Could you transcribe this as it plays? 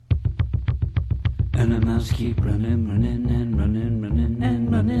And the mouse keep running, running, and running, running,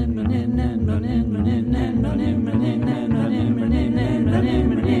 and running, running, and running, running, and running, running, and running, running, and running,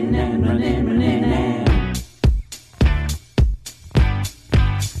 running, and running, running, and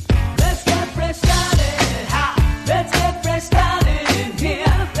let's get fresh started, ha! Let's get fresh started in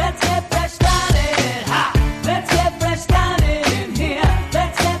here. Let's get fresh started, ha! Let's get fresh started in here.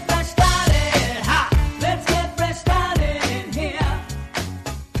 Let's get fresh started, ha! Let's get fresh started in here.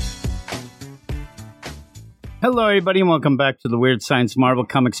 Hello, everybody, and welcome back to the Weird Science Marvel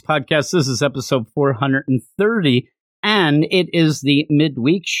Comics Podcast. This is episode 430, and it is the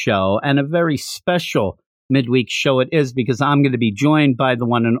midweek show, and a very special midweek show it is because I'm going to be joined by the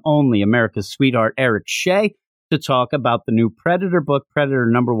one and only America's sweetheart, Eric Shea, to talk about the new Predator book,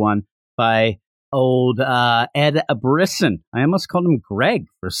 Predator #1, by old Ed Brisson. I almost called him Greg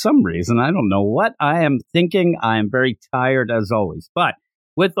for some reason. I don't know what I am thinking. I am very tired, as always. But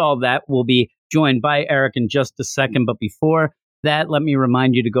with all that, we'll be joined by Eric in just a second. But before that, let me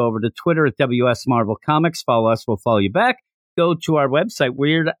remind you to go over to Twitter at WS Marvel Comics. Follow us, we'll follow you back. Go to our website,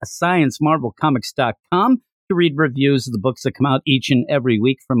 WeirdScienceMarvelComics.com, to read reviews of the books that come out each and every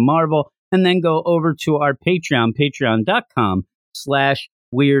week from Marvel. And then go over to our Patreon,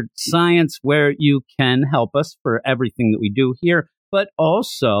 patreon.com/Weird Science, where you can help us for everything that we do here, but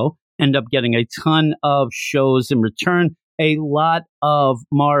also end up getting a ton of shows in return. A lot of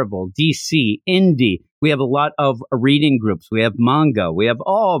Marvel, DC, indie. We have a lot of reading groups. We have manga. We have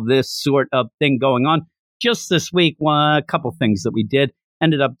all this sort of thing going on. Just this week, a couple things that we did.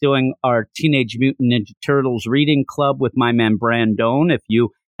 Ended up doing our Teenage Mutant Ninja Turtles reading club with my man Brandon. If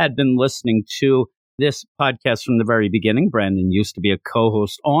you had been listening to this podcast from the very beginning, Brandon used to be a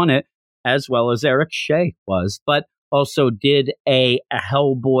co-host on it, as well as Eric Shea was, but also did a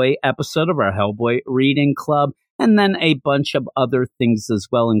Hellboy episode of our Hellboy reading club. And then a bunch of other things as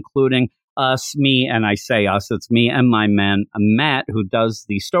well, including us, me, and I say us, it's me and my man Matt, who does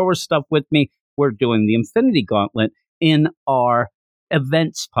the Star Wars stuff with me. We're doing the Infinity Gauntlet in our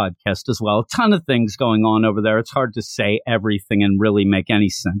events podcast as well. A ton of things going on over there. It's hard to say everything and really make any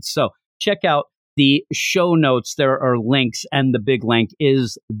sense. So check out the show notes. There are links, and the big link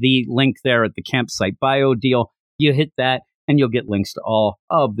is the link there at the campsite bio deal. You hit that, and you'll get links to all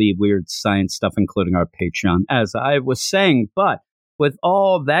of the Weird Science stuff, including our Patreon, as I was saying. But with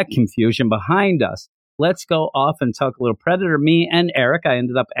all that confusion behind us, let's go off and talk a little Predator. Me and Eric, I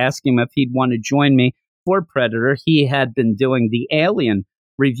ended up asking him if he'd want to join me for Predator. He had been doing the Alien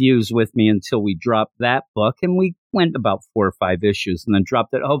reviews with me until we dropped that book, and we went about 4 or 5 issues and then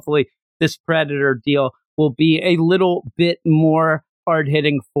dropped it. Hopefully, this Predator deal will be a little bit more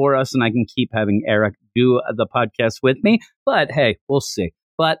hard-hitting for us, and I can keep having Eric do the podcast with me. But hey, we'll see.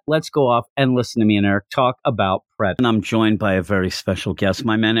 But let's go off and listen to me and Eric talk about Predator. And I'm joined by a very special guest,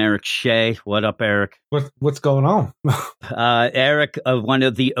 my man Eric Shea. What up, Eric? What's going on? Eric, one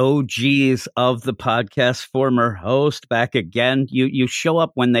of the OGs of the podcast, former host, back again. You show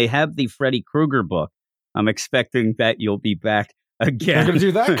up when they have the Freddy Krueger book. I'm expecting that you'll be back again. You're going to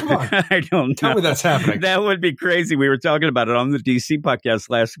do that? Come on. I don't know. Tell me that's happening. That would be crazy. We were talking about it on the DC podcast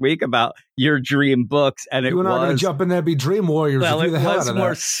last week about your dream books. And you and I are going to jump in there and be Dream Warriors. Well, it was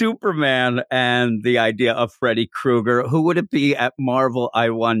more Superman and the idea of Freddy Krueger. Who would it be at Marvel, I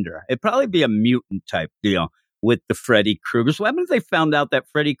wonder? It'd probably be a mutant type deal with the Freddy Kruegers. What happened if they found out that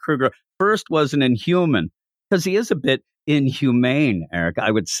Freddy Krueger first was an Inhuman? Because he is a bit inhumane, Eric,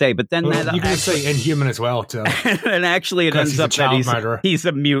 I would say. But then you can say Inhuman as well, too. And actually it ends up that he's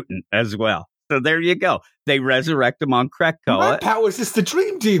a mutant as well. So there you go. They resurrect him on Krakoa. My powers is the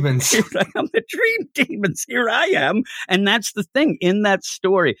Dream Demons. I'm the Dream Demons. Here I am. And that's the thing. In that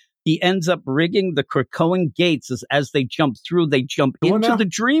story, he ends up rigging the Krakoan gates as they jump through. They jump into the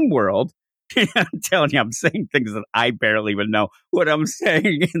dream world. I'm telling you, I'm saying things that I barely even know what I'm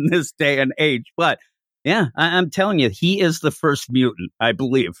saying in this day and age. But yeah, I'm telling you, he is the first mutant, I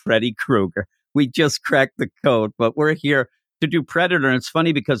believe, Freddy Krueger. We just cracked the code, but we're here to do Predator. And it's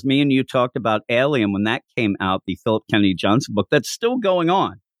funny because me and you talked about Alien when that came out, the Philip Kennedy Johnson book. That's still going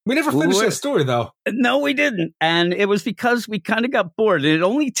on. We never finished that story, though. No, we didn't. And it was because we kind of got bored. And it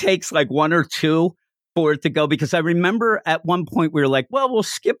only takes like 1 or 2 for it to go. Because I remember at one point we were like, well, we'll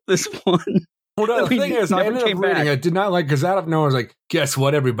skip this one. Well, the thing is, I ended up reading it. I did not like, because out of nowhere, I was like, guess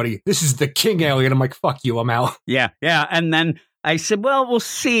what, everybody? This is the King Alien. I'm like, fuck you, I'm out. Yeah. And then I said, well, we'll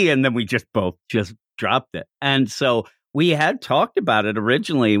see. And then we both dropped it. And so we had talked about it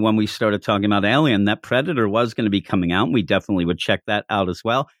originally when we started talking about Alien, that Predator was going to be coming out. And we definitely would check that out as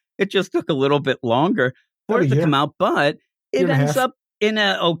well. It just took a little bit longer for it to come out, but it ends up in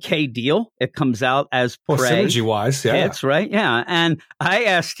a okay deal. It comes out as Prey. Synergy-wise, yeah. That's right, yeah. And I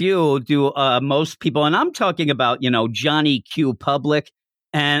asked you, do most people, and I'm talking about, Johnny Q. Public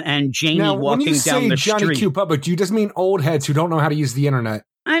and Janie now, walking down the street. When you say Johnny Q. Public, do you just mean old heads who don't know how to use the internet?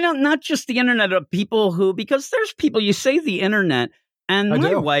 I don't, not just the internet, of people who, because there's people, you say the internet, and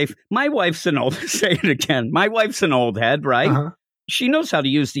my wife's an old, say it again, my wife's an old head, right? Uh-huh. She knows how to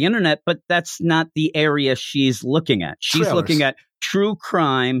use the internet, but that's not the area she's looking at. She's looking at true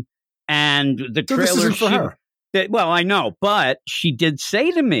crime and the so trailers. This isn't for her. Well, I know, but she did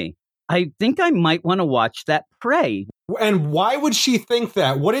say to me, I think I might want to watch that Prey. And why would she think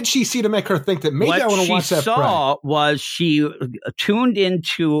that? What did she see to make her think that maybe I want to watch that Prey? What she saw was she tuned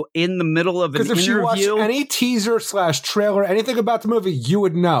into in the middle of an interview. Because if she watched any teaser / trailer, anything about the movie, you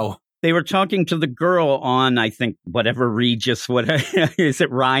would know. They were talking to the girl on, I think, whatever Regis, is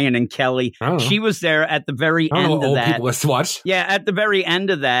it Ryan and Kelly? She was there at the very end of that. People to watch. Yeah, at the very end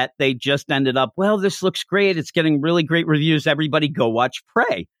of that, they just ended up, well, this looks great. It's getting really great reviews. Everybody go watch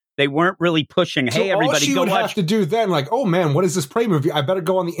Prey. They weren't really pushing, hey, everybody go watch. All she would have to do then, like, oh man, what is this Prey movie? I better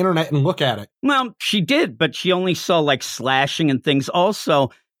go on the internet and look at it. Well, she did, but she only saw like slashing and things.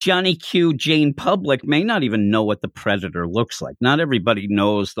 Also, Johnny Q. Jane Public may not even know what the Predator looks like. Not everybody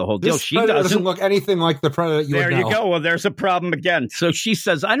knows the whole deal. She doesn't look anything like the Predator you would know. There you go. Well, there's a problem again. So she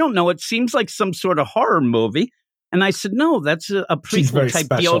says, I don't know. It seems like some sort of horror movie. And I said, no, that's a prequel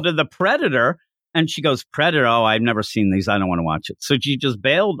type deal to the Predator. And she goes, Predator, oh, I've never seen these. I don't want to watch it. So she just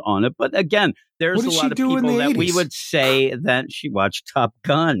bailed on it. But again, there's a lot of people that we would say that she watched Top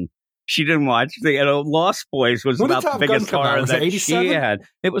Gun. She didn't watch Lost Boys was about the biggest horror that she had.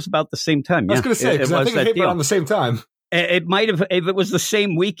 It was about the same time. I was going to say, because I think it came around the same time. It might have, if it was the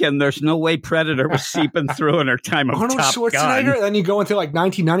same weekend, there's no way Predator was seeping through in her time of Arnold Top Schwarzenegger, Gun. Then you go into like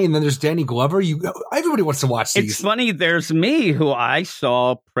 1990, and then there's Danny Glover. Everybody wants to watch these. It's funny, there's me who I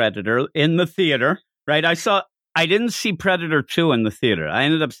saw Predator in the theater, right? I didn't see Predator 2 in the theater. I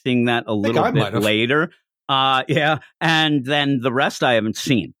ended up seeing that a little bit later. Yeah, and then the rest I haven't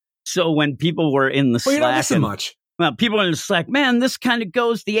seen. So when people were in the Slack, you don't listen much. Well, people in the Slack, man, this kind of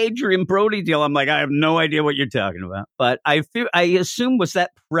goes the Adrian Brody deal. I'm like, I have no idea what you're talking about. But I assume, was that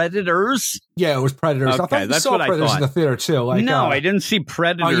Predators? Yeah, it was Predators. Okay, I thought you that's saw what Predators I thought. in the theater too. Like, no, I didn't see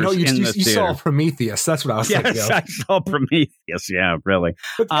Predators in the theater. You saw Prometheus. That's what I was thinking of. Yes, I saw Prometheus. Yeah, really.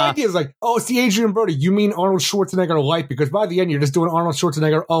 But the idea is like, oh, it's the Adrian Brody. You mean Arnold Schwarzenegger light? Because by the end, you're just doing Arnold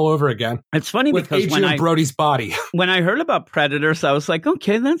Schwarzenegger all over again. It's funny with because Adrian Brody's body. When I heard about Predators, I was like,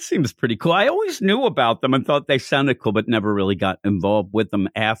 okay, that seems pretty cool. I always knew about them and thought they sounded cool, but never really got involved with them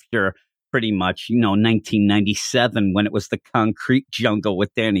after pretty much, 1997 when it was the Concrete Jungle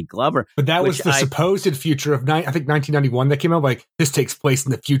with Danny Glover. But that was the supposed future of, I think, 1991 that came out. Like, this takes place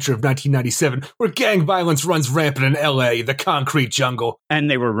in the future of 1997 where gang violence runs rampant in L.A., the Concrete Jungle.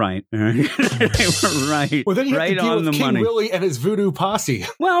 And they were right. They were right. Well, then you have right to deal on with the King money. Willie and his voodoo posse.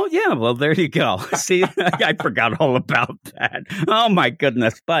 Well, yeah, well, there you go. See, I forgot all about that. Oh, my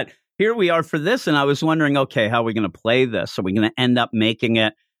goodness. But here we are for this, and I was wondering, okay, how are we going to play this? Are we going to end up making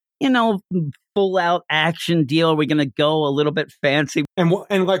it, full out action deal? Are we going to go a little bit fancy? And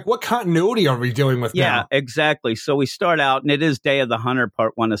like, what continuity are we dealing with now? Yeah, exactly. So we start out, and it is Day of the Hunter,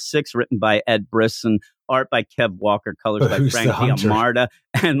 Part 1 of 6, written by Ed Brisson, art by Kev Walker, colors by Frank Diamarda,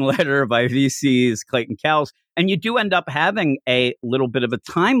 and letter by VC's Clayton Cowles. And you do end up having a little bit of a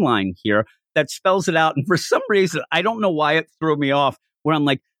timeline here that spells it out. And for some reason, I don't know why it threw me off, where I'm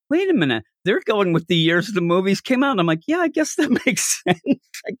like, wait a minute, they're going with the years the movies came out. And I'm like, yeah, I guess that makes sense.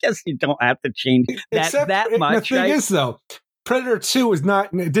 I guess you don't have to change that much. The thing is, though, Predator 2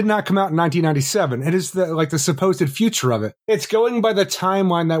 did not come out in 1997. It is the supposed future of it. It's going by the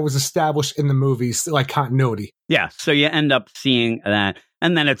timeline that was established in the movies, like continuity. Yeah, so you end up seeing that.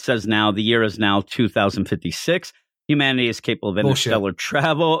 And then it says now, the year is now 2056. Humanity is capable of interstellar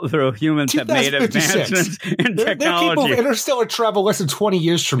travel, though humans have made advancements in technology. They're capable of interstellar travel less than 20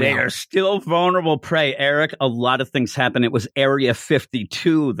 years from now. They are still vulnerable prey. Eric, a lot of things happen. It was Area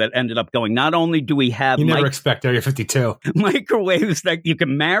 52 that ended up going. Not only do we have... You never expect Area 52. Microwaves that you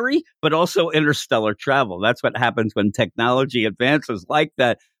can marry, but also interstellar travel. That's what happens when technology advances like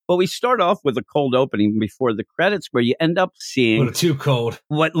that. But we start off with a cold opening before the credits where you end up seeing... too cold.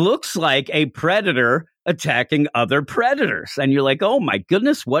 What looks like a predator attacking other predators. And you're like, oh my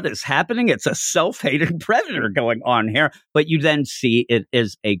goodness, what is happening? It's a self-hated predator going on here. But you then see it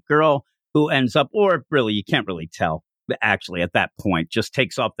is a girl who ends up, or really, you can't really tell, actually, at that point, just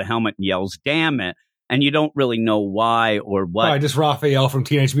takes off the helmet and yells, damn it. And you don't really know why or what. Just Raphael from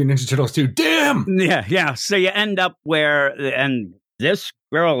Teenage Mutant Ninja Turtles 2. Damn! Yeah. So you end up where, and this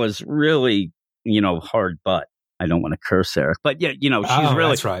girl is really, hard butt. I don't want to curse, Eric, but yeah,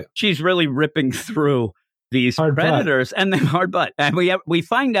 that's right. she's really ripping through these Hard predators and then hard butt. And we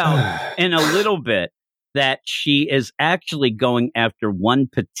find out in a little bit that she is actually going after one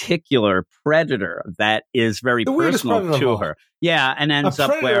particular predator that is very personal to her. Yeah, and ends a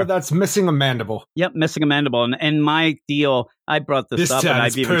up predator that's missing a mandible. Yep, missing a mandible. And my deal, I brought this up, and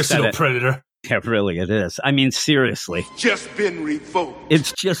I've even said it. Predator. Yeah, really, it is. I mean, seriously. Just been revoked.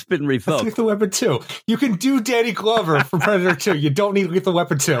 It's just been revoked. Lethal Weapon 2. You can do Danny Glover for Predator 2. You don't need Lethal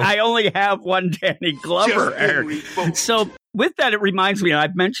Weapon 2. I only have one Danny Glover, Eric. So with that, it reminds me, and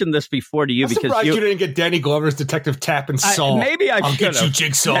I've mentioned this before to you, I'm because surprised you didn't get Danny Glover's Detective Tapp and Saw. Maybe I'll should get you,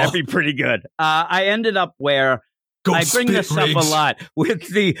 Jigsaw. That'd be pretty good. I ended up where I bring this up a lot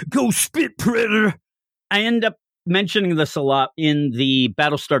with the Go Spit Predator. I end up mentioning this a lot in the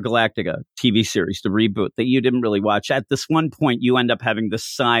Battlestar Galactica TV series, the reboot that you didn't really watch. At this one point, you end up having the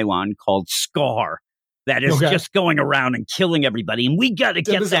Cylon called Scar that is just going around and killing everybody. And we got to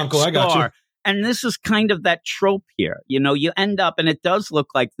get that uncle, Scar. And this is kind of that trope here. You end up, and it does look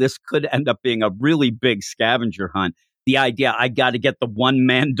like this could end up being a really big scavenger hunt. The idea, I got to get the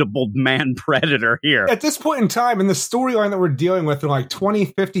one-mandibled man predator here. At this point in time, in the storyline that we're dealing with in like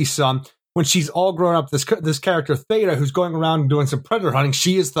 2050 some, when she's all grown up, this character Theta, who's going around and doing some predator hunting,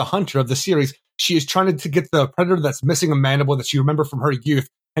 she is the hunter of the series. She is trying to get the predator that's missing a mandible that she remembered from her youth,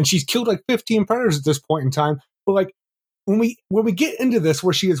 and she's killed like 15 predators at this point in time. But like when we get into this,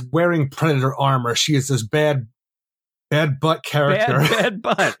 where she is wearing predator armor, she is this bad butt character. Bad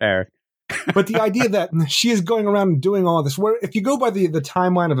butt, Eric. But the idea that she is going around and doing all this, where if you go by the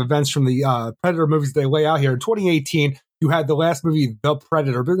timeline of events from the Predator movies they lay out here, in 2018, you had the last movie, The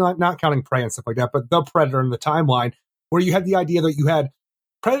Predator, but not counting Prey and stuff like that, but The Predator in the timeline, where you had the idea that you had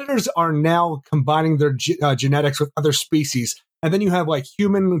predators are now combining their genetics with other species. And then you have like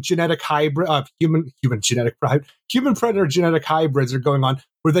human predator genetic hybrids are going on,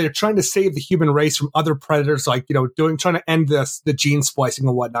 where they're trying to save the human race from other predators, like, trying to end the gene splicing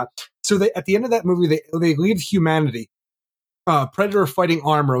and whatnot. So at the end of that movie, they leave humanity, predator fighting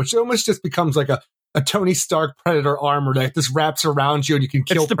armor, which almost just becomes like a Tony Stark predator armor that just wraps around you and you can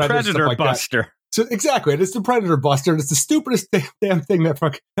kill predators. It's the Predator like Buster. That. So exactly, it's the Predator Buster. It's the stupidest damn thing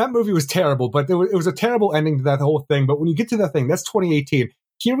that movie was terrible, but it was a terrible ending to that whole thing. But when you get to that thing, that's 2018.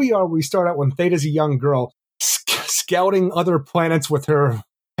 Here we are. We start out when Theta's a young girl scouting other planets with her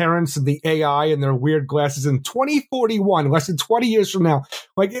parents and the AI and their weird glasses in 2041, less than 20 years from now.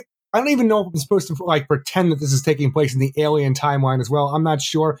 Like, I don't even know if I'm supposed to like pretend that this is taking place in the alien timeline as well. I'm not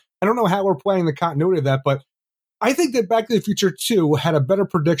sure. I don't know how we're playing the continuity of that, but I think that Back to the Future 2 had a better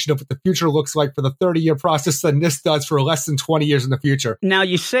prediction of what the future looks like for the 30-year process than this does for less than 20 years in the future. Now,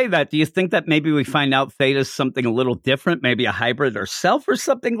 you say that. Do you think that maybe we find out Theta's something a little different, maybe a hybrid herself or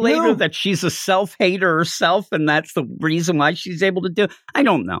something later, that she's a self-hater herself, and that's the reason why she's able to do it? I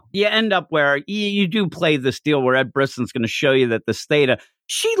don't know. You end up where you do play this deal where Ed Brisson's going to show you that this Theta,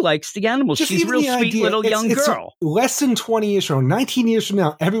 she likes the animals. Just she's a real sweet little young girl. Less than 20 years from now, 19 years from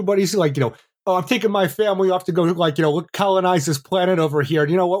now, everybody's like, oh, I'm taking my family off to go, colonize this planet over here.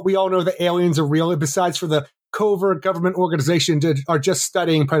 And you know what? We all know the aliens are real. Besides for the covert government organizations that are just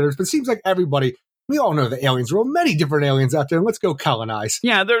studying predators. But it seems like we all know the aliens are real. Many different aliens out there. And let's go colonize.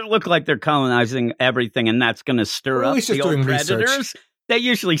 Yeah, they look like they're colonizing everything, and that's going to stir up the old predators. Research. That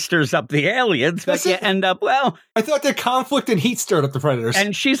usually stirs up the aliens, but you end up, I thought the conflict and heat stirred up the predators.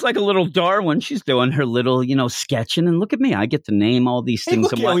 And she's like a little Darwin. She's doing her little, sketching. And look at me. I get to name all these things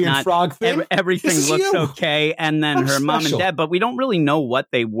and whatnot. Alien frog thing. Everything looks okay. And then her mom and dad, but we don't really know what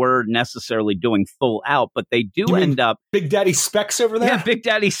they were necessarily doing full out, but they do end up. Big Daddy Specs over there? Yeah, Big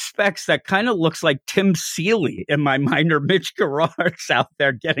Daddy Specs. That kind of looks like Tim Seeley in my mind, or Mitch Gerards out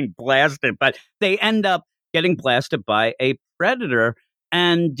there getting blasted. But they end up getting blasted by a predator.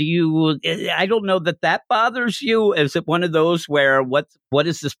 And I don't know that bothers you. Is it one of those where what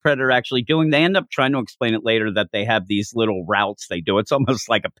is this predator actually doing? They end up trying to explain it later that they have these little routes they do. It's almost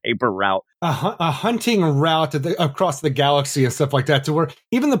like a paper route. A hunting route across the galaxy and stuff like that. To where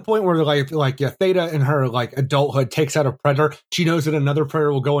even the point where Theta in her adulthood takes out a predator, she knows that another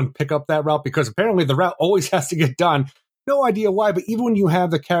predator will go and pick up that route because apparently the route always has to get done. No idea why, but even when you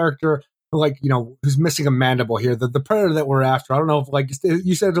have the character who's missing a mandible here, the predator that we're after, I don't know if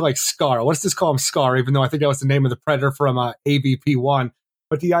you said Scar. Let's just call him Scar, even though I think that was the name of the predator from AVP1.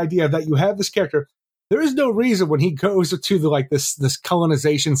 But the idea that you have this character, there is no reason when he goes to this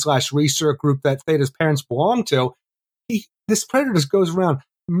colonization / research group that Theta's parents belong to, this predator just goes around,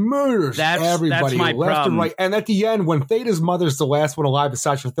 murders everybody left and right. And at the end, when Theta's mother's the last one alive,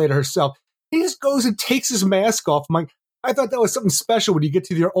 besides for Theta herself, he just goes and takes his mask off. I'm like, I thought that was something special when you get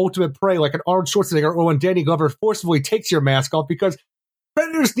to your ultimate prey, like an Arnold Schwarzenegger or when Danny Glover forcibly takes your mask off, because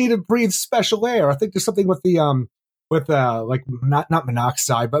predators need to breathe special air. I think there's something with the like not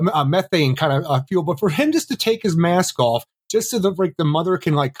monoxide, but methane kind of fuel. But for him just to take his mask off, just so the mother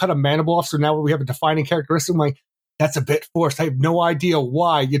can like cut a mandible off, so now we have a defining characteristic, I'm like, that's a bit forced. I have no idea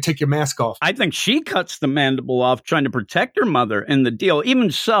why you take your mask off. I think she cuts the mandible off trying to protect her mother in the deal. Even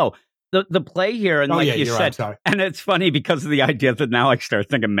so, the play here, and like you said, and it's funny because of the idea that now I start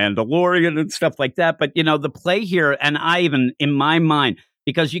thinking Mandalorian and stuff like that. But, you know, the play here, and I even, in my mind,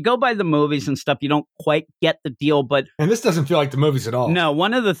 because you go by the movies and stuff, you don't quite get the deal. And this doesn't feel like the movies at all. No,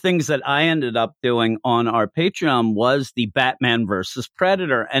 one of the things that I ended up doing on our Patreon was the Batman versus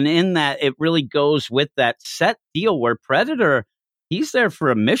Predator. And in that, it really goes with that set deal where Predator, he's there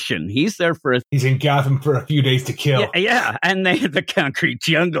for a mission. He's there for he's in Gotham for a few days to kill. Yeah. And they the concrete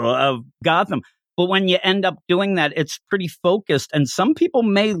jungle of Gotham. But when you end up doing that, it's pretty focused. And some people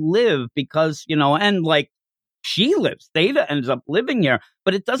may live because, you know, and like, she lives. Theta ends up living here,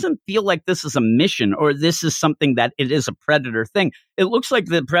 but it doesn't feel like this is a mission or this is something that it is a Predator thing. It looks like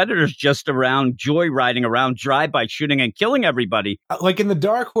the Predator's just around joyriding around, drive-by shooting and killing everybody. Like in the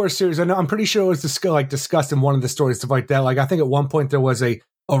Dark Horse series, I know, I'm pretty sure it was discussed in one of the stories, stuff like that. Like I think at one point there was a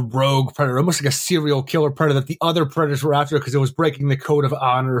rogue Predator, almost like a serial killer Predator that the other Predators were after because it was breaking the code of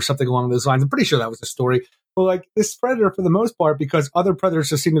honor or something along those lines. I'm pretty sure that was the story. But like this Predator, for the most part, because other Predators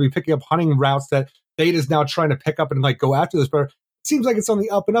just seem to be picking up hunting routes that Theta's now trying to pick up and like go after this Predator. It seems like it's on the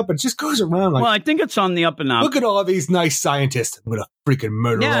up and up. It just goes around like. Well, I think it's on the up and up. Look at all these nice scientists. I'm gonna freaking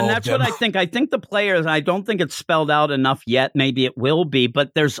murder all of them. Yeah, and that's what I think. I think the players. I don't think it's spelled out enough yet. Maybe it will be,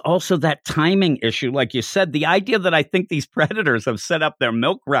 but there's also that timing issue, like you said. The idea that I think these Predators have set up their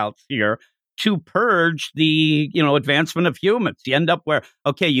milk routes here to purge the, you know, advancement of humans. You end up where,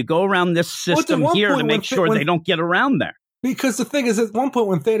 okay, you go around this system here to make sure they don't get around there. Because the thing is, at one point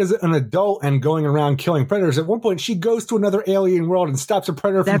when Theta's an adult and going around killing predators, at one point she goes to another alien world and stops a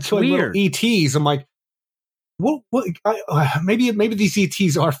predator from killing little ETs. I'm like, maybe these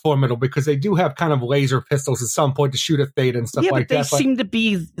ETs are formidable because they do have kind of laser pistols at some point to shoot at Theta and stuff like that. Yeah, but they seem to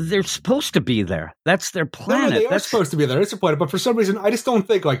be, they're supposed to be there. That's their planet. No, they are supposed to be there. It's their planet. But for some reason, I just don't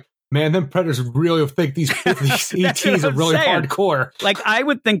think like, man, them predators really think these ETs are really hardcore. Like, I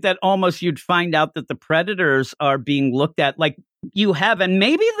would think that almost you'd find out that the predators are being looked at like you have, and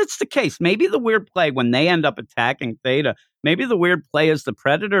maybe that's the case. Maybe the weird play when they end up attacking Theta, maybe the weird play is the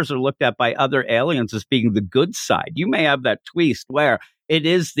predators are looked at by other aliens as being the good side. You may have that twist where it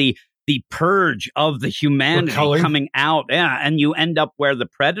is the purge of the humanity coming out. Yeah, and you end up where the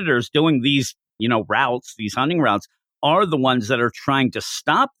predators doing these, you know, routes, these hunting routes, are the ones that are trying to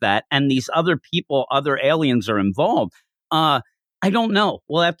stop that, and these other people, other aliens are involved. I don't know.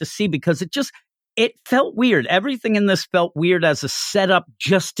 We'll have to see because it felt weird. Everything in this felt weird as a setup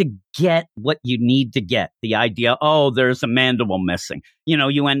just to get what you need to get. The idea, oh, there's a mandible missing. You know,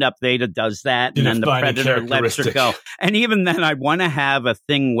 you end up, Theta does that, and then the predator lets her go. And even then, I want to have a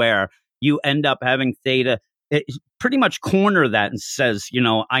thing where you end up having Theta pretty much corner that and says, you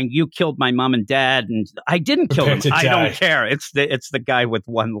know, you killed my mom and dad, and I didn't kill them. I don't care. It's the guy with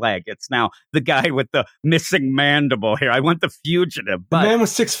one leg. It's now the guy with the missing mandible here. I want the fugitive. But, the man with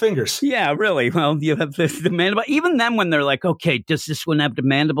 6 fingers. Yeah, really. Well, you have the mandible. Even then, when they're like, okay, does this one have the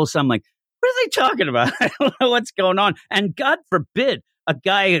mandible? So I'm like, what are they talking about? I don't know what's going on. And God forbid,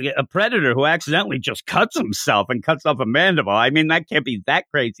 a predator who accidentally just cuts himself and cuts off a mandible. I mean, that can't be that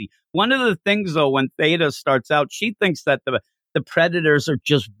crazy. One of the things, though, when Theta starts out, she thinks that the predators are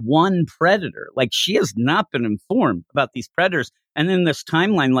just one predator. Like, she has not been informed about these predators. And in this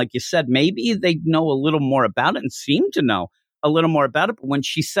timeline, like you said, maybe they know a little more about it and seem to know a little more about it. But when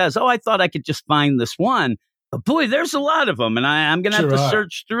she says, oh, I thought I could just find this one, but boy, there's a lot of them, and I'm going to have to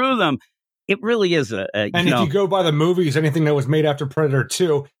search through them. It really is and if you go by the movies, anything that was made after Predator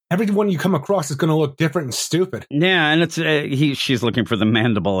 2, everyone you come across is going to look different and stupid. Yeah, and it's she's looking for the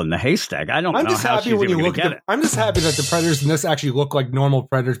mandible in the haystack. I don't know how she's even going to get it. I'm just happy that the Predators in this actually look like normal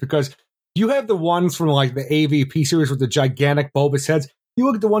Predators, because you have the ones from like the AVP series with the gigantic bulbous heads. You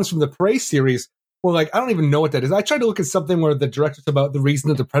look at the ones from the Prey series, well, like, I don't even know what that is. I tried to look at something where the director's about the reason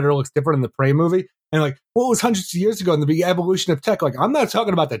that the Predator looks different in the Prey movie. And like, well, it was hundreds of years ago in the big evolution of tech. Like, I'm not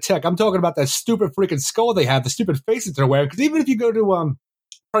talking about the tech. I'm talking about that stupid freaking skull they have, the stupid faces they're wearing. Because even if you go to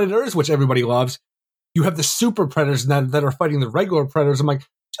Predators, which everybody loves, you have the super Predators that are fighting the regular Predators. I'm like,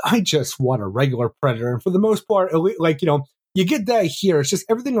 I just want a regular Predator. And for the most part, like, you know, you get that here. It's just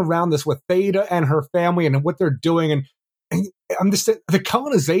everything around this with Theta and her family and what they're doing. And I'm just the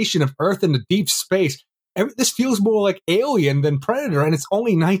colonization of Earth into deep space. this feels more like Alien than Predator, and it's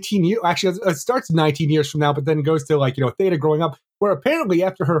only 19 years. Actually, it starts 19 years from now, but then goes to like, Theta growing up, where apparently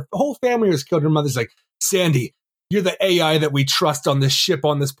after her whole family was killed, her mother's like, Sandy, you're the AI that we trust on this ship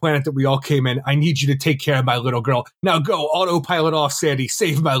on this planet that we all came in. I need you to take care of my little girl. Now go, autopilot off, Sandy.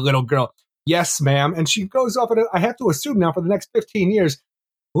 Save my little girl. Yes, ma'am. And she goes off, and I have to assume now for the next 15 years,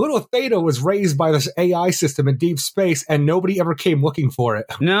 little Theta was raised by this AI system in deep space, and nobody ever came looking for it.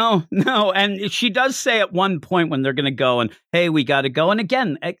 No. And she does say at one point when they're going to go and, hey, we got to go. And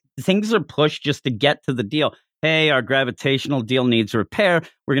again, things are pushed just to get to the deal. Hey, our gravitational deal needs repair.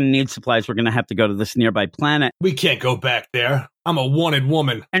 We're going to need supplies. We're going to have to go to this nearby planet. We can't go back there. I'm a wanted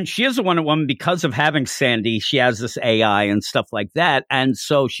woman. And she is a wanted woman because of having Sandy. She has this AI and stuff like that. And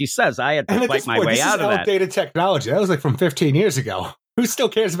so she says, I had to fight my way out of that. This is outdated technology. That was like from 15 years ago. Who still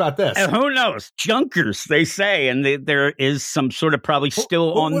cares about this? And who knows? Junkers, they say, and there is some sort of probably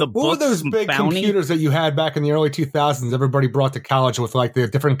still on the books. What were those big computers that you had back in the early 2000s? Everybody brought to college with like the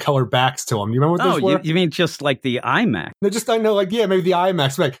different color backs to them. You remember what those were? You mean just like the iMac? They're just, I know, like, yeah, maybe the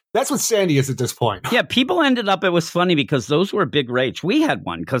iMacs. Like, that's what Sandy is at this point. Yeah, people ended up, it was funny because those were a big rage. We had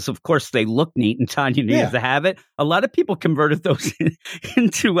one because, of course, they look neat and Tanya needed to have it. A lot of people converted those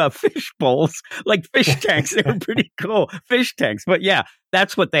into fish bowls, like fish tanks. They were pretty cool, fish tanks. But yeah,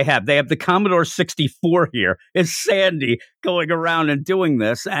 that's what they have. They have the Commodore 64 here. It's Sandy going around and doing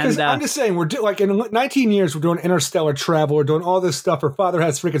this. And I'm just saying, we're like in 19 years, we're doing interstellar travel. We're doing all this stuff. Her father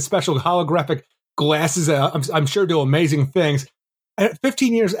has freaking special holographic glasses. I'm sure do amazing things. And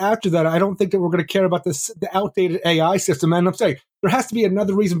 15 years after that, I don't think that we're going to care about the outdated AI system. And I'm saying there has to be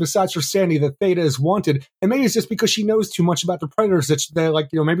another reason besides for Sandy that Theta is wanted. And maybe it's just because she knows too much about the Predators that they're like,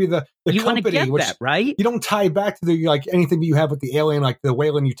 maybe the you company, get which that, right? You don't tie back to the like anything that you have with the alien, like the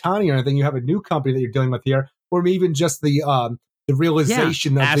Weyland-Yutani or anything. You have a new company that you're dealing with here, or even just the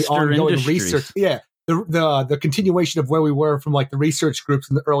realization of the ongoing Industries. research. Yeah. The continuation of where we were from like the research groups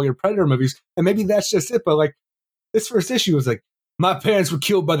in the earlier Predator movies. And maybe that's just it. But like this first issue was like, my parents were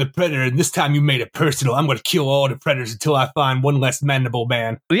killed by the Predator, and this time you made it personal. I'm going to kill all the Predators until I find one less mandible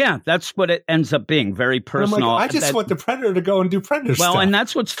man. Yeah, that's what it ends up being, very personal. Like, I just want the Predator to go and do Predator stuff. Well, and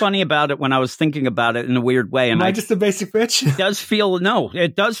that's what's funny about it when I was thinking about it in a weird way. And Am I just a basic bitch? It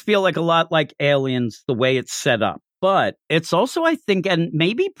does feel like a lot like Aliens, the way it's set up. But it's also, I think, and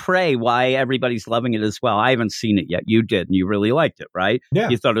maybe Prey, why everybody's loving it as well. I haven't seen it yet. You did, and you really liked it, right? Yeah.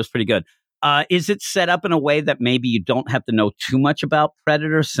 You thought it was pretty good. Is it set up in a way that maybe you don't have to know too much about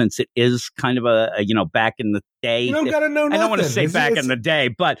Predator since it is kind of a back in the day? You don't got to know nothing. I don't want to say back in the day,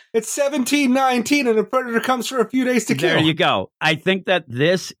 but it's 1719 and a Predator comes for a few days to kill. There you go. I think that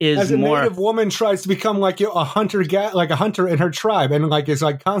this is as a more native woman tries to become like a hunter, like a hunter in her tribe, and like is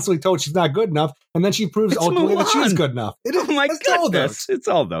like constantly told she's not good enough, and then she proves ultimately that she's good enough. Oh my goodness! It's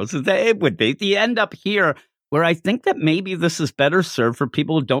all those. It would be. You end up here, where I think that maybe this is better served for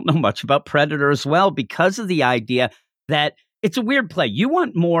people who don't know much about Predator as well, because of the idea that it's a weird play. You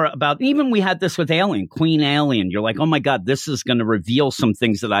want more about, even we had this with Alien, Queen Alien. You're like, oh my God, this is going to reveal some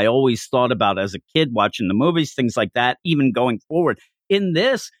things that I always thought about as a kid watching the movies, things like that, even going forward. In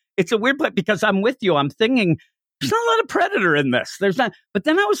this, it's a weird play because I'm with you. I'm thinking, there's not a lot of Predator in this. There's not, but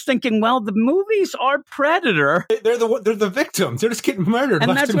then I was thinking, well, the movies are Predator. They're the victims. They're just getting murdered.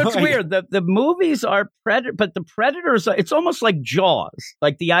 And that's what's weird. The movies are Predator, but the Predators, it's almost like Jaws.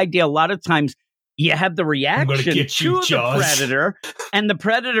 Like the idea, a lot of times you have the reaction to the Predator, and the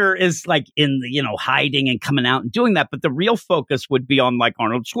Predator is like in the, hiding and coming out and doing that. But the real focus would be on like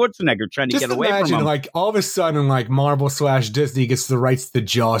Arnold Schwarzenegger trying to get away from him. Just imagine, like all of a sudden, like Marvel/Disney gets the rights to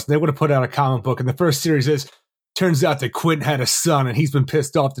Jaws. They would have put out a comic book, and the first series is. Turns out that Quint had a son, and he's been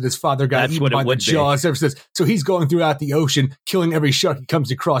pissed off that his father got eaten by the Jaws ever since. So he's going throughout the ocean, killing every shark he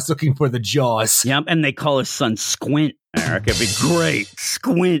comes across, looking for the Jaws. Yep, and they call his son Squint, Eric. It'd be great.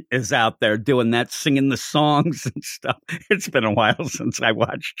 Squint is out there doing that, singing the songs and stuff. It's been a while since I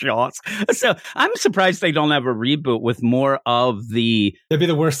watched Jaws. So I'm surprised they don't have a reboot with more of the... That'd be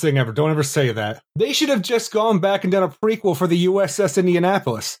the worst thing ever. Don't ever say that. They should have just gone back and done a prequel for the USS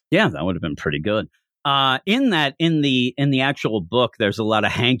Indianapolis. Yeah, that would have been pretty good. In the actual book, there's a lot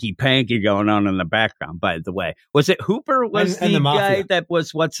of hanky panky going on in the background. By the way, was it Hooper? Was and the guy that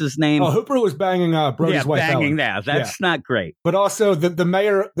was what's his name? Oh, Hooper was banging Brody's wife. Banging that. That's not great. But also, the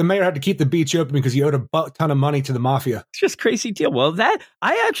mayor had to keep the beach open because he owed a ton of money to the mafia. It's just crazy deal. Well, that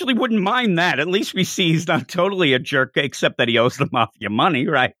I actually wouldn't mind that. At least we see he's not totally a jerk, except that he owes the mafia money,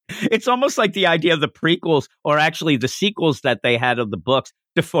 right? It's almost like the idea of the prequels, or actually the sequels that they had of the books.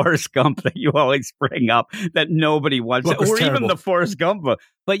 The Forrest Gump that you always bring up that nobody wants, or terrible. Even the Forrest Gump book.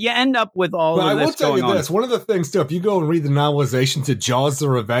 But you end up with all of this going on. I will tell you this. One of the things, too, if you go and read the novelization to Jaws the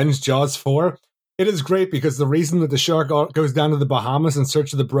Revenge, Jaws 4, It is great because the reason that the shark goes down to the Bahamas in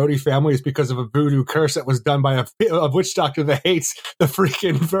search of the Brody family is because of a voodoo curse that was done by a witch doctor that hates the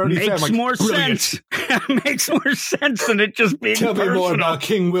freaking Brody family. Makes more sense. Makes more sense than it just being Tell personal. me more about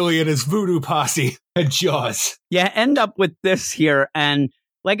King Willie and his voodoo posse and Jaws. You end up with this here. And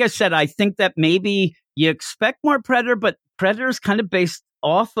like I said, I think that maybe you expect more Predator, but Predator is kind of based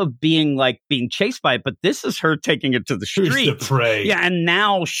off of being chased by it, but this is her taking it to the street. Who's the prey? Yeah, and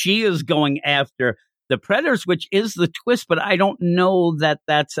now she is going after the predators, which is the twist, but I don't know that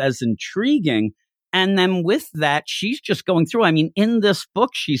that's as intriguing. And then with that, she's just going through. I mean, in this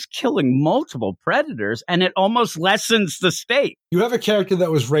book, she's killing multiple predators, and it almost lessens the stake. You have a character that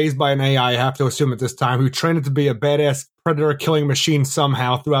was raised by an AI, I have to assume at this time, who trained it to be a badass predator killing machine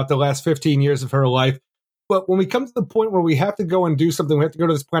somehow throughout the last 15 years of her life. But when we come to the point where we have to go and do something, we have to go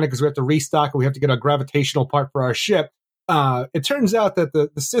to this planet because we have to restock and we have to get a gravitational part for our ship. It turns out that the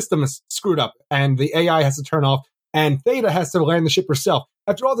system is screwed up and the AI has to turn off and Theta has to land the ship herself.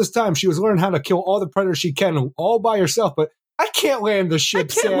 After all this time, she was learning how to kill all the predators she can all by herself, but I can't land the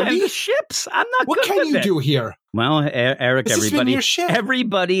ship, I can't land Sandy. the ships. I'm not What good can with you it. do here? Well, Eric, This has been your ship.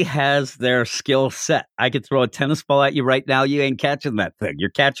 everybody has their skill set. I could throw a tennis ball at you right now. You ain't catching that thing.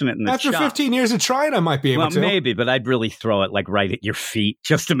 You're catching it in the After shop. 15 years of trying, I might be able Well, to. maybe, but I'd really throw it like right at your feet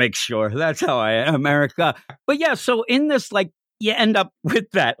just to make sure. That's how I am, Erica. But yeah, so in this, like, you end up with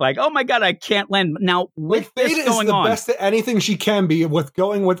that, like, oh my God, I can't land. Now, with Theta this is going the on, best at anything she can be with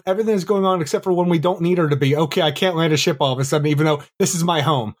everything that's going on except for when we don't need her to be. Okay, I can't land a ship all of a sudden, even though this is my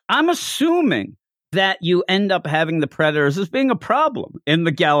home. I'm assuming that you end up having the predators as being a problem in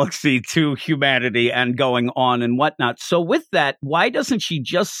the galaxy to humanity and going on and whatnot. So with that, why doesn't she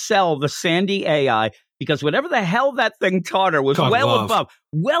just sell the Sandy AI? Because whatever the hell that thing taught her was God love.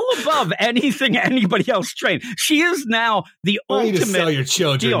 well above anything anybody else trained. She is now the Why you ultimate to sell your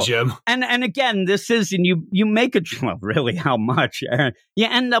children, deal. Jim? And again, this is, and you make it, well, really, how much? You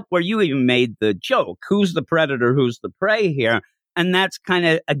end up where you even made the joke. Who's the predator? Who's the prey here? And that's kind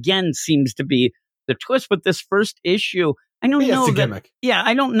of, again, seems to be the twist with this first issue. I don't know it's a that. gimmick. Yeah,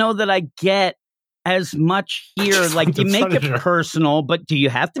 I don't know that I get as much here. just Like, want you the make predator. it personal, but do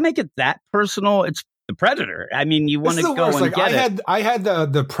you have to make it that personal? It's the predator. I mean, you want This to is the go worst. and Like, get it. I had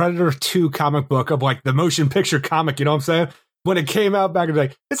the Predator 2 comic book of like the motion picture comic, you know what I'm saying? When it came out back in the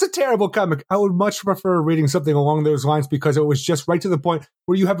day, it's a terrible comic. I would much prefer reading something along those lines because it was just right to the point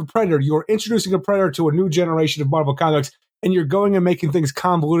where you have a predator. You're introducing a predator to a new generation of Marvel comics, and you're going and making things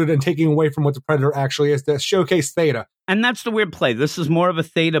convoluted and taking away from what the predator actually is to showcase Theta. And that's the weird play. This is more of a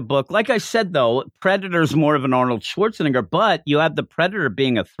Theta book. Like I said, though, Predator's more of an Arnold Schwarzenegger, but you have the Predator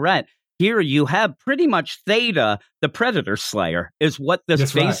being a threat. Here you have pretty much Theta, the Predator Slayer, is what this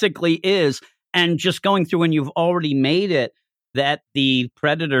That's right. basically is. And just going through, and you've already made it that the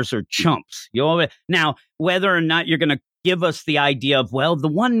Predators are chumps. Now, whether or not you're going to give us the idea of, well, the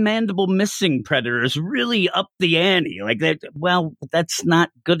one mandible missing Predator is really up the ante. Like that, well, that's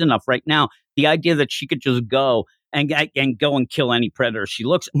not good enough right now. The idea that she could just go and go and kill any predator she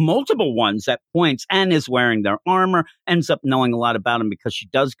looks, multiple ones at points, and is wearing their armor, ends up knowing a lot about them because she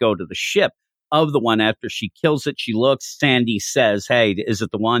does go to the ship of the one after she kills it. She looks, Sandy says, hey, is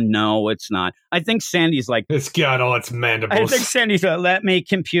it the one? No, it's not. I think Sandy's like, It's got all its I mandibles. think Sandy's like, let me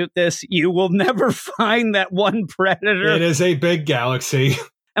compute this. You will never find that one predator. It is a big galaxy.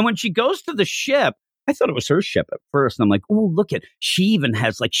 And when she goes to the ship, I thought it was her ship at first. And I'm like, oh, look at, she even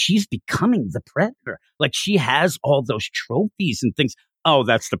has, like, she's becoming the predator. Like, she has all those trophies and things. Oh,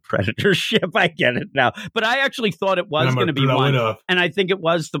 that's the predator ship. I get it now. But I actually thought it was going to be one. And I think it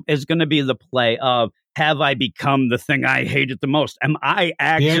is going to be the play of, have I become the thing I hated the most? Am I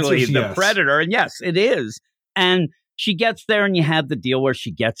actually the yes. predator? And yes, it is. And she gets there and you have the deal where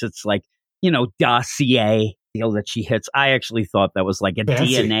she gets, it's like, dossier deal that she hits. I actually thought that was like a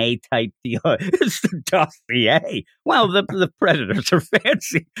Fancy. DNA type deal. It's the dossier. Well, the predators are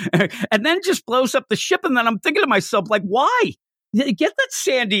fancy. And then just blows up the ship. And then I'm thinking to myself, like, why? Get that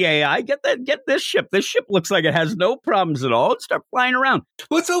Sandy AI. Get this ship. This ship looks like it has no problems at all. And start flying around.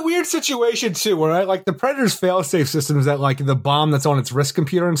 Well, it's a weird situation too, where like the Predator's failsafe system is that like the bomb that's on its wrist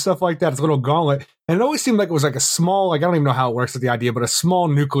computer and stuff like that. It's a little gauntlet, and it always seemed like it was like a small, like I don't even know how it works with the idea, but a small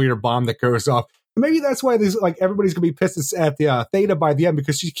nuclear bomb that goes off. And maybe that's why there's like everybody's gonna be pissed at the Theta by the end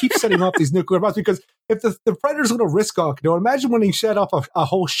because she keeps setting off these nuclear bombs. Because if the Predator's little risk off, imagine when he set off a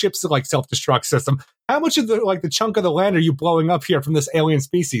whole ship's like self-destruct system. How much of the chunk of the land are you blowing up here from this alien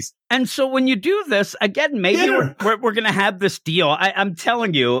species? And so when you do this, again, maybe we're going to have this deal. I'm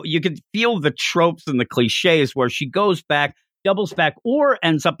telling you, you can feel the tropes and the cliches where she goes back, doubles back, or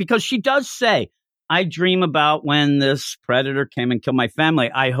ends up, because she does say, I dream about when this predator came and killed my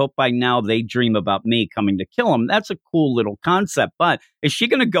family. I hope by now they dream about me coming to kill them. That's a cool little concept. But is she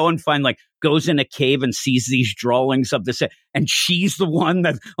going to go and find, like, goes in a cave and sees these drawings of this, and she's the one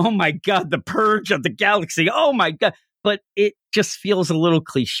that, oh my God, the purge of the galaxy. Oh my God. But it just feels a little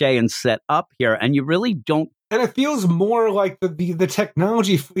cliche and set up here. And you really don't. And it feels more like the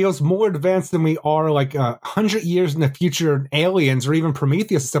technology feels more advanced than we are like 100 years in the future, aliens or even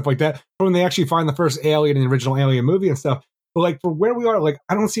Prometheus and stuff like that, when they actually find the first alien in the original Alien movie and stuff. But like for where we are, like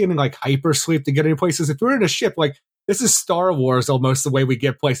I don't see any like hypersleep to get any places. If we're in a ship, like this is Star Wars almost the way we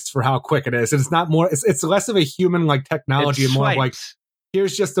get places for how quick it is. And it's not more, it's less of a human like technology and more of like,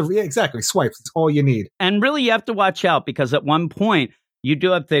 here's just exactly swipes. It's all you need. And really you have to watch out because at one point you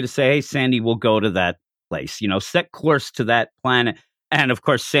do have to say, hey, Sandy, we'll go to that place, set course to that planet. And of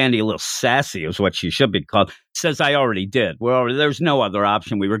course, Sandy, a little sassy is what she should be called, says, I already did. There's no other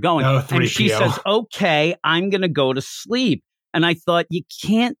option. We were going. Oh, and she says, okay, I'm going to go to sleep. And I thought, you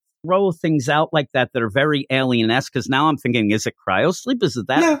can't throw things out like that are very alien-esque, because now I'm thinking, is it cryo sleep? Is it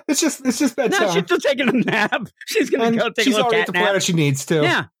that? Yeah, it's just bedtime. No, she's just taking a nap. She's going to go take a look at she's already at the planet she needs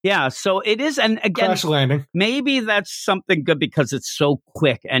to. Yeah. So it is, and again, crash landing. Maybe that's something good because it's so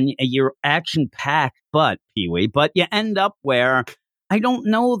quick and you're action-packed, Pee-wee, but you end up where I don't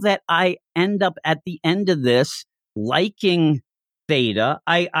know that I end up at the end of this liking Theta.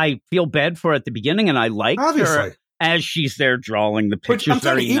 I feel bad for her at the beginning, and I like her as she's there drawing the pictures.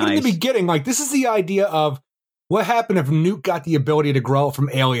 Very nice. Even in the beginning, like this is the idea of what happened if Newt got the ability to grow from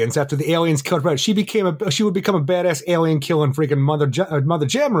aliens after the aliens killed her. She would become a badass alien killing freaking mother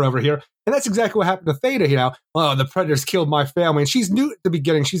jammer over here, and that's exactly what happened to Theta. Oh, the predators killed my family, and she's Newt at the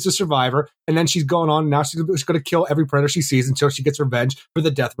beginning. She's a survivor, and then she's going on. Now she's going to kill every predator she sees until she gets revenge for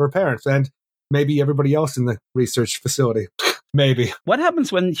the death of her parents and maybe everybody else in the research facility. Maybe. What happens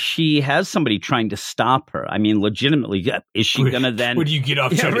when she has somebody trying to stop her? I mean, legitimately, is she going to then... Would you get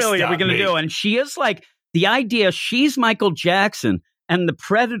off trying to stop are we going to do? And she is like, the idea, she's Michael Jackson, and the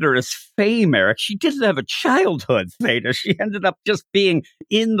predator is Faye Merrick. She didn't have a childhood, Theta. She ended up just being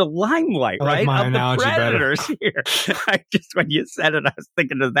in the limelight, right? Of the predators here. When you said it, I was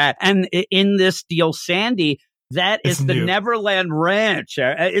thinking of that. And in this deal, Sandy... That is the Newt. Neverland Ranch.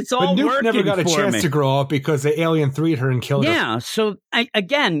 It's all but Newt working never got a for chance me. to grow up because the alien threed her and killed her. Yeah, so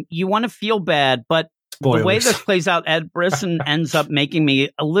again, you want to feel bad, but Spoilers. The way this plays out, Ed Brisson ends up making me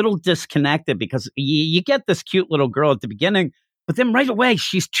a little disconnected because you get this cute little girl at the beginning, but then right away,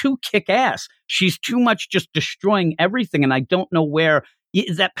 she's too kick-ass. She's too much just destroying everything, and I don't know where...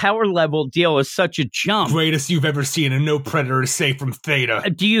 that power level deal is such a jump. Greatest you've ever seen, and no predator is safe from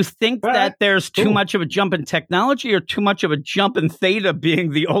Theta. Do you think that there's too much of a jump in technology or too much of a jump in Theta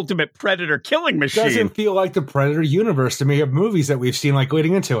being the ultimate predator killing machine? Doesn't feel like the Predator universe to me of movies that we've seen like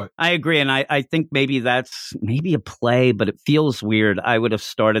leading into it. I agree, and I think maybe that's maybe a play, but it feels weird. I would have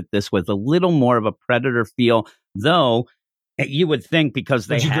started this with a little more of a Predator feel, though you would think because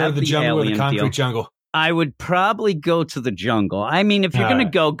they have the jungle or the concrete deal, jungle. I would probably go to the jungle. I mean, if you're going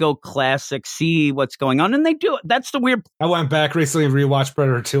to go classic, see what's going on. And they do it. That's the weird... I went back recently and rewatched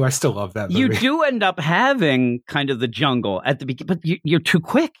Predator 2. I still love that movie. You do end up having kind of the jungle at the beginning, but you're too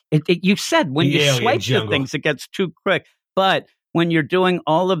quick. You said when you swipe the things, it gets too quick. But when you're doing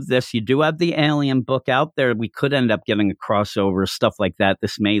all of this, you do have the Alien book out there. We could end up getting a crossover, stuff like that.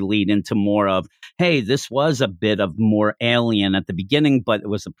 This may lead into more of, hey, this was a bit of more Alien at the beginning, but it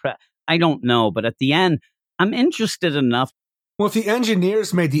was I don't know, but at the end, I'm interested enough. Well, if the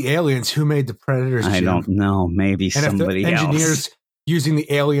engineers made the aliens, who made the predators? I don't know. Maybe and somebody if the engineers else. Using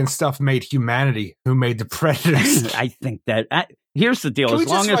the alien stuff made humanity, who made the predators? I think that... here's the deal. Can we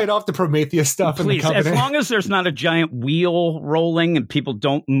just write off the Prometheus stuff? Please, in the as long as there's not a giant wheel rolling and people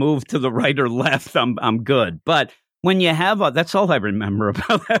don't move to the right or left, I'm good. But when you have that's all I remember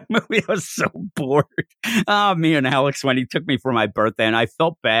about that movie. I was so bored. Me and Alex, when he took me for my birthday, and I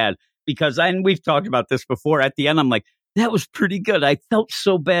felt bad because we've talked about this before. At the end, I'm like, that was pretty good. I felt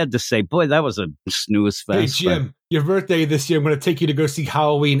so bad to say, boy, that was a snooze fest. Hey, Jim, your birthday this year, I'm going to take you to go see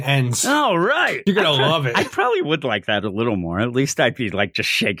Halloween Ends. Oh, right. You're going to love it. I probably would like that a little more. At least I'd be like just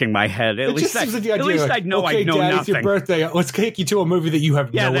shaking my head. At least I'd know okay, I know Dad, nothing. It's your birthday. Let's take you to a movie that you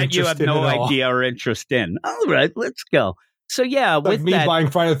have no interest in. You have no idea or interest in. All right, let's go. So, yeah, like with me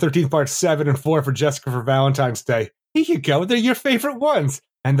buying Friday the 13th Part 7 and 4 for Jessica for Valentine's Day. Here you go. They're your favorite ones.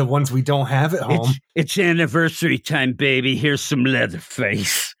 And the ones we don't have at home. It's anniversary time, baby. Here's some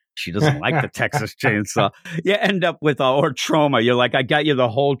Leatherface. She doesn't like the Texas Chainsaw. You end up with or Trauma. You're like, I got you the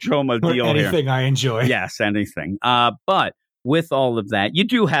whole Trauma deal here. Anything I enjoy. Yes, anything. But with all of that, you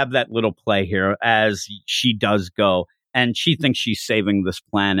do have that little play here as she does go and she thinks she's saving this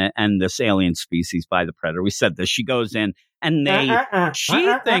planet and this alien species by the Predator. We said this. She goes in, and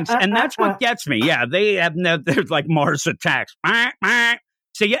she thinks, and that's what gets me. Yeah, they have there's like Mars attacks.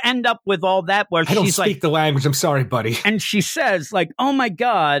 So you end up with all that where I don't she's speak like, the language. I'm sorry, buddy. and she says like, "Oh my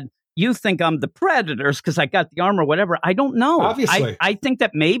God, you think I'm the Predators because I got the armor, whatever." I don't know. Obviously. I think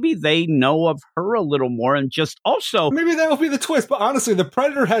that maybe they know of her a little more, and just also Maybe that will be the twist. But honestly, the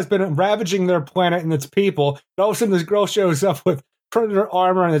Predator has been ravaging their planet and its people. And all of a sudden, this girl shows up with Predator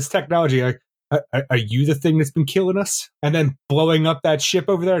armor and its technology. Like, are you the thing that's been killing us? And then blowing up that ship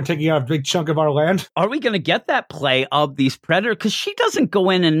over there and taking out a big chunk of our land? are we going to get that play of these Predators? Because she doesn't go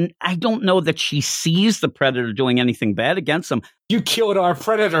in, and I don't know that she sees the Predator doing anything bad against them. You killed our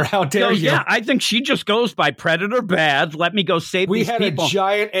Predator. How dare So, you? yeah, I think she just goes by Predator bad. Let me go save We these had people. a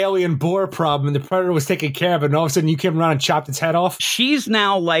giant alien boar problem, and the Predator was taking care of it, and all of a sudden you came around and chopped its head off? She's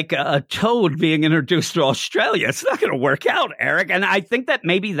now like a toad being introduced to Australia. It's not going to work out, Eric. And I think that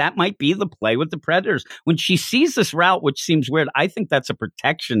maybe that might be the play with the Predators. When she sees this route, which seems weird, I think that's a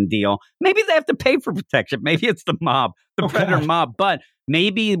protection deal. Maybe they have to pay for protection. Maybe it's the mob, the Predator God. mob. But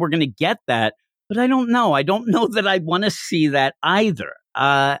maybe we're going to get that. But I don't know. I don't know that I want to see that either.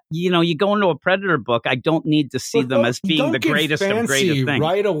 You go into a Predator book, I don't need to see But them as being don't the get greatest of fancy greatest things.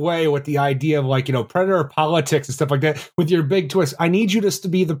 right away with the idea of Predator politics and stuff like that with your big twist. I need you just to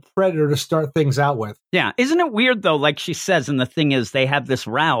be the Predator to start things out with. Yeah. Isn't it weird, though, like she says, and the thing is, they have this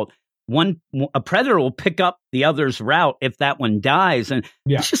route. A Predator will pick up the other's route if that one dies. And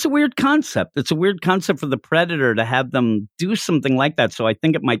Yeah. it's just a weird concept. It's a weird concept for the Predator to have them do something like that. So I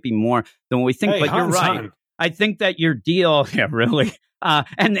think it might be more than what we think. Hey, but you're Han's right. Han. I think that your deal, yeah, really.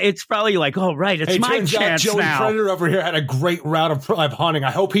 And it's probably like, oh, right, it's my turns out chance Joey now. Predator over here had a great route of hunting. I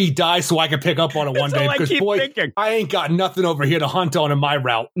hope he dies so I can pick up on it one That's day. all I Because keep boy, thinking. I ain't got nothing over here to hunt on in my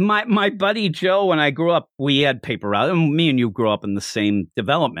route. My buddy Joe, when I grew up, we had paper route. And me and you grew up in the same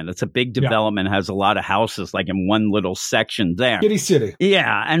development. It's a big development, has a lot of houses, like in one little section there. Kitty City.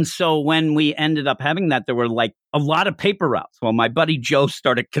 Yeah. And so when we ended up having that, there were like a lot of paper routes. Well, my buddy Joe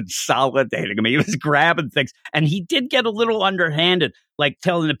started consolidating them. He was grabbing things, and he did get a little underhanded, like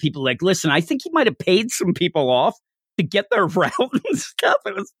telling the people, like, listen, I think he might have paid some people off to get their route and stuff.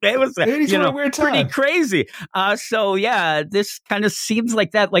 It was He's having a weird time. pretty crazy. So yeah, this kind of seems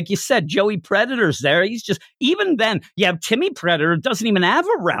like that. Like you said, Joey Predator's there. He's just, even then, you have Timmy Predator doesn't even have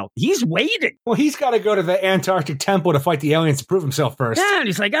a route. He's waiting. Well, he's got to go to the Antarctic Temple to fight the aliens to prove himself first. Yeah, and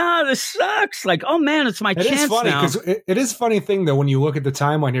he's like, this sucks. Like, oh man, it's my It chance is funny now. because it is a funny thing though when you look at the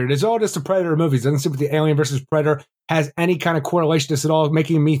timeline here. It is all just the Predator movies. It doesn't seem like the Alien versus Predator has any kind of correlation to this at all,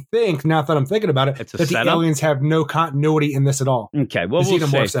 making me think, now that I'm thinking about it, It's a that the setup? aliens have no continuity in this at all. Okay, well, The we'll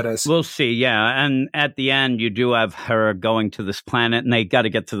xenomorphs, see. that is. We'll see, yeah. And at the end, you do have her going to this planet, and they got to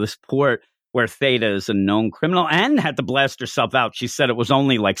get to this port where Theta is a known criminal and had to blast herself out. She said it was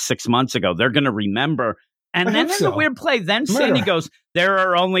only like 6 months ago. They're going to remember. And I then hope there's so. a weird play. Then Murder. Sandy goes, there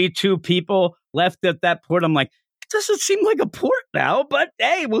are only 2 people left at that port. I'm like, it doesn't seem like a port now, but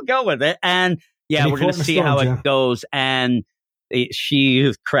hey, we'll go with it. And yeah, Any we're going port to in the see storm, how yeah. it goes. And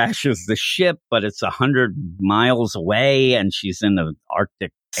she crashes the ship, but it's 100 miles away, and she's in the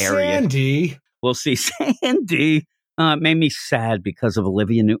Arctic area. Sandy. We'll see. Sandy made me sad because of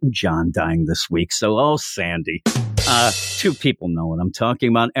Olivia Newton-John dying this week. So, Sandy. 2 people know what I'm talking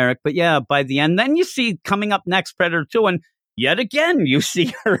about, Eric. But yeah, by the end, then you see coming up next Predator 2, and yet again, you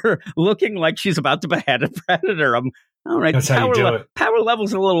see her looking like she's about to behead a Predator. All right, That's how you do it. power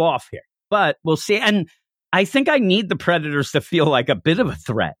level's a little off here, but we'll see. And I think I need the Predators to feel like a bit of a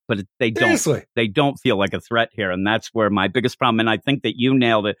threat, but they don't. Seriously. They don't feel like a threat here, and that's where my biggest problem. And I think that you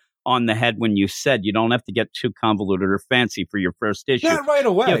nailed it on the head when you said you don't have to get too convoluted or fancy for your first issue. Not right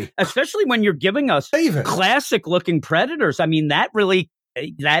away. Yeah, especially when you're giving us Save it. classic-looking Predators. I mean, that really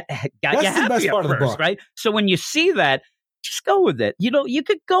that got That's you the happy best at part of the first, book. right? So when you see that, just go with it. You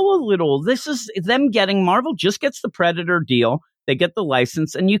could go a little. This is them getting Marvel just gets the Predator deal. They get the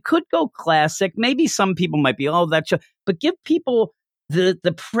license, and you could go classic. Maybe some people might be, but give people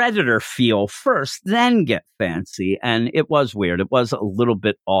the Predator feel first, then get fancy. And it was weird. It was a little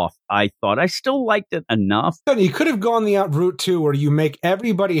bit off, I thought. I still liked it enough. You could have gone the out route too, where you make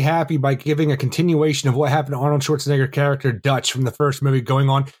everybody happy by giving a continuation of what happened to Arnold Schwarzenegger character Dutch from the first movie going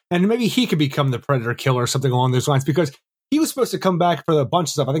on, and maybe he could become the Predator killer or something along those lines, because he was supposed to come back for a bunch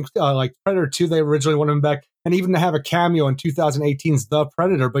of stuff. I think like Predator 2, they originally wanted him back, and even to have a cameo in 2018's The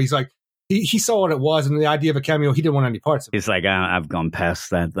Predator, but he's like, he saw what it was, and the idea of a cameo, he didn't want any parts of it. He's like, I've gone past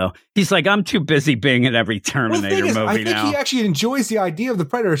that, though. He's like, I'm too busy being in every Well, the Terminator thing is, movie I think now. he actually enjoys the idea of the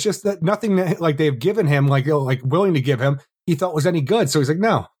Predator. It's just that nothing that, like they've given him, like willing to give him, he thought was any good. So he's like,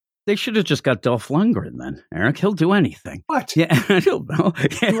 no. They should have just got Dolph Lundgren then, Eric. He'll do anything. What? Yeah, I don't know.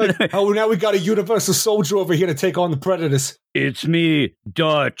 Like, oh, now we got a Universal Soldier over here to take on the Predators. It's me,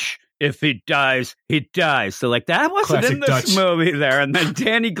 Dutch. If he dies, he dies. So like that wasn't Classic in this Dutch. movie there. And then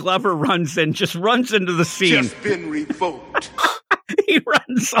Danny Glover runs into the scene. Just been revoked. He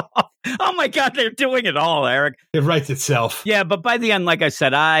runs off. Oh my God, they're doing it all, Eric. It writes itself. Yeah, but by the end, like I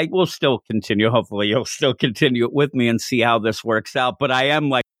said, I will still continue. Hopefully, you'll still continue it with me and see how this works out. But I am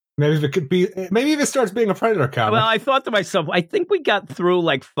like, Maybe if it starts being a Predator comic. well, I thought to myself, I think we got through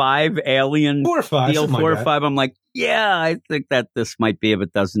like 5 Alien 4 or 5. deal, something 4 like or that. 5. I'm like, yeah, I think that this might be if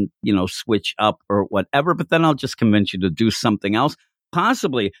it doesn't, switch up or whatever. But then I'll just convince you to do something else.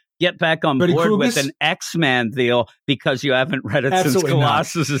 Possibly get back on Freddy board with Krueger's? an X-Men deal because you haven't read it Absolutely since not.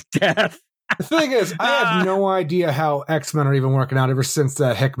 Colossus's death. The thing is, I have no idea how X-Men are even working out ever since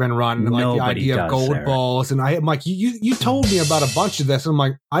the Hickman run, and like the Nobody idea of does, gold Eric. balls. And I'm like, you told me about a bunch of this. And I'm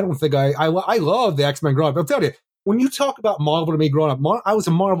like, I don't think I love the X-Men growing up. I'll tell you, when you talk about Marvel to me growing up, I was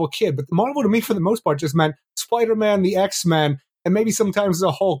a Marvel kid, but Marvel to me for the most part just meant Spider-Man, the X-Men, and maybe sometimes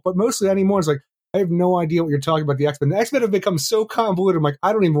the Hulk, but mostly anymore it's like, I have no idea what you're talking about the X-Men. The X-Men have become so convoluted. I'm like,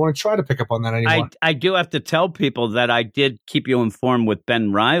 I don't even want to try to pick up on that anymore. I do have to tell people that I did keep you informed with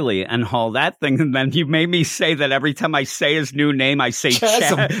Ben Reilly and all that thing. And then you made me say that every time I say his new name, I say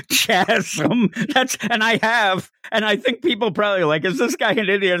Chasm. Chasm. And I have. And I think people probably are like, is this guy an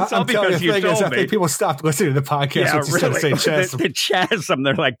idiot? It's all I'm telling because you, you the thing is, told I me. think people stopped listening to the podcast once you started saying Chasm. The Chasm.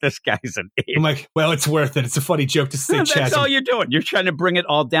 They're like, this guy's an idiot. I'm like, well, it's worth it. It's a funny joke to say That's Chasm. all you're doing. You're trying to bring it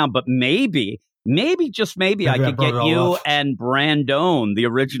all down. But maybe, just maybe I Maybe I could brought get it all you up. and Brandon, the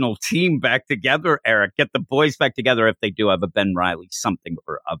original team, back together, Eric. Get the boys back together if they do have a Ben Reilly something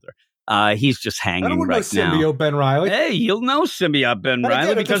or other. He's just I hanging don't want to right know now. symbiote Ben Riley. Hey, you'll know symbiote Ben I Reilly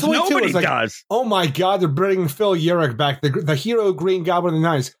get it. because That's only two. nobody It's like, does. Oh my God, they're bringing Phil Urich back, the hero Green Goblin of the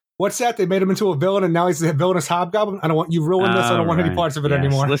 90s. What's that? They made him into a villain, and now he's the villainous Hobgoblin. I don't want you ruin this. I don't want any All parts of it right. Yes,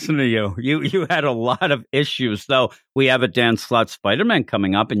 anymore. Listen to you. You had a lot of issues, though. We have a Dan Slott Spider-Man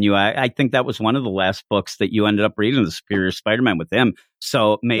coming up, and I think that was one of the last books that you ended up reading, the Superior Spider-Man with him.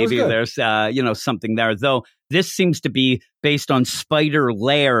 So maybe good. there's something there. Though this seems to be based on Spider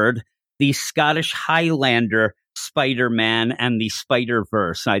Laird, the Scottish Highlander Spider-Man, and the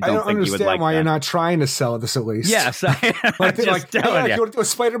Spider-Verse. I I don't don't think you would understand like why that. you're not trying to sell this at least. Yes, Like, I'm just hey, telling you you. want to do a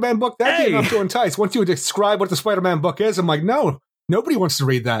Spider-Man book? That'd Hey. be enough to entice. Once you describe what the Spider-Man book is, I'm like, no, nobody wants to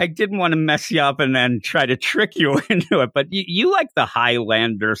read that. I didn't want to mess you up and then try to trick you into it, but you like the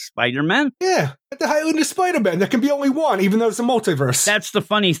Highlander Spider-Man. Yeah, at the Highlander Spider-Man, there can be only one, even though it's a multiverse. That's the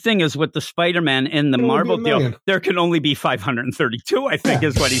funny thing is with the Spider-Man in the There will Marvel be a deal, million. there can only be 532, I think Yeah.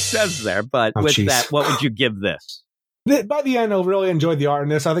 is what he says there. But Oh, with jeez. that, what would you give this? By the end, I really enjoyed the art in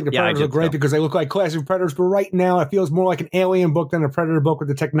this. I think the Yeah, I Predators did are great too. because they look like classic Predators, but right now it feels more like an Alien book than a Predator book with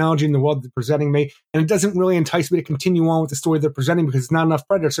the technology and the world they're presenting me. And it doesn't really entice me to continue on with the story they're presenting because it's not enough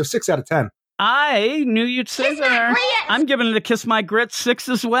Predators. So 6 out of 10. I knew you'd say that. I'm giving it a Kiss My Grits 6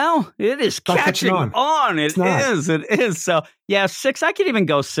 as well. It is not catching catching on. It It's not. is. It is. So, yeah, 6. I could even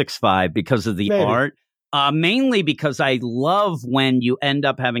go 6.5 because of the Maybe. art. Mainly because I love when you end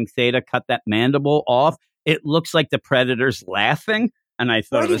up having Theta cut that mandible off. It looks like the Predator's laughing. And I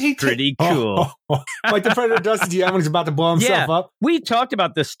thought it was pretty cool. Like the Predator does to the end when he's about to blow himself up. We talked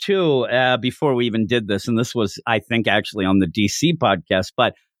about this too before we even did this. And this was, I think, actually on the DC podcast.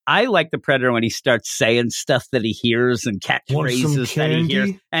 But I like the Predator when he starts saying stuff that he hears and Want some catchphrases that he hears.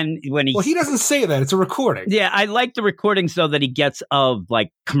 candy? And when Well, he doesn't say that. It's a recording. yeah, I like the recordings though that he gets of like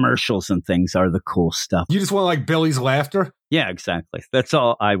commercials and things are the cool stuff. You just want like Billy's laughter. Yeah, exactly. That's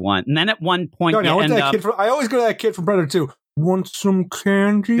all I want. And then at one point No, you end up. I always go to that kid from Predator 2. Want some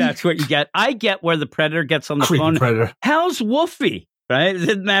candy? That's what you get. I get where the Predator gets on the Creepy phone. Predator. How's Wolfie? Right?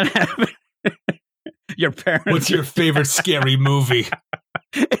 Didn't that happen? Your parents. What's your favorite scary movie?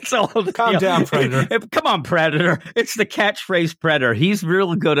 It's all Calm down, Predator. Come on, Predator. It's the catchphrase Predator. He's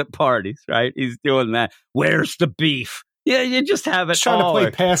really good at parties, right? He's doing that. Where's the beef? Yeah, you just have it Just trying to all.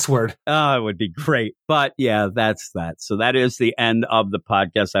 play Password. Oh, it would be great. But yeah, that's that. So that is the end of the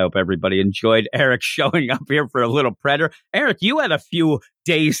podcast. I hope everybody enjoyed Eric showing up here for a little Predator. Eric, you had a few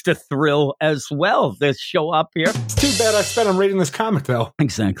days to thrill as well. This show up here. It's too bad I spent on reading this comic, though.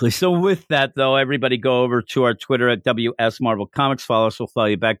 Exactly. So with that, though, everybody go over to our Twitter at WS Marvel Comics. Follow us. We'll follow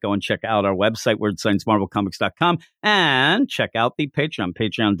you back. Go and check out our website, WeirdScienceMarvelComics.com, and check out the Patreon,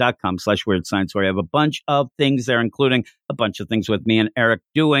 patreon.com/WeirdScience, where you have a bunch of things there, including a bunch of things with me and Eric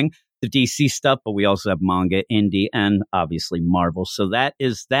doing the DC stuff, but we also have manga, indie, and obviously Marvel. So that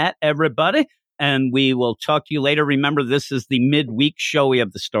is that, everybody. And we will talk to you later. Remember, this is the midweek show. We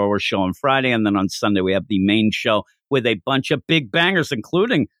have the Star Wars show on Friday, and then on Sunday we have the main show with a bunch of big bangers,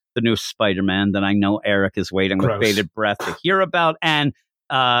 including the new Spider-Man that I know Eric is waiting with bated breath to hear about. And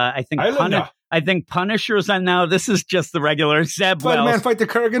I think Punisher's on now. This is just the regular Zeb Wells. Spider-Man fight the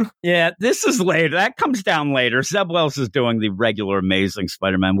Kurgan? Yeah, this is later. That comes down later. Zeb Wells is doing the regular Amazing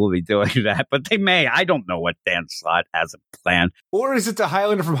Spider-Man. We'll be doing that. But they may. I don't know what Dan Slott has planned. Or is it the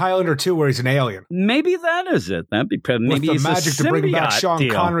Highlander from Highlander 2 where he's an alien? Maybe that is it. That'd be maybe with the magic to bring back Sean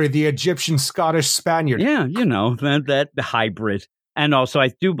Connery, the Egyptian Scottish Spaniard. Yeah, that hybrid. And also,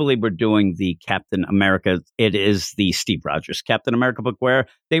 I do believe we're doing the Captain America. It is the Steve Rogers Captain America book where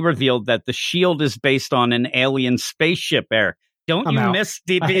they revealed that the shield is based on an alien spaceship, Eric. Don't you miss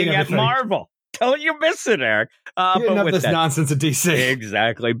being at Marvel? Don't you miss it, Eric? But with this nonsense at DC.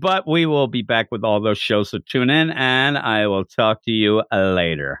 Exactly. But we will be back with all those shows, so tune in, and I will talk to you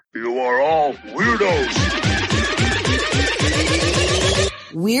later. You are all weirdos.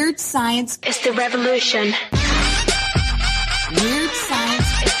 Weird science is the revolution. Weird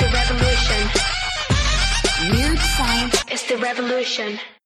science is the revolution. Weird science is the revolution.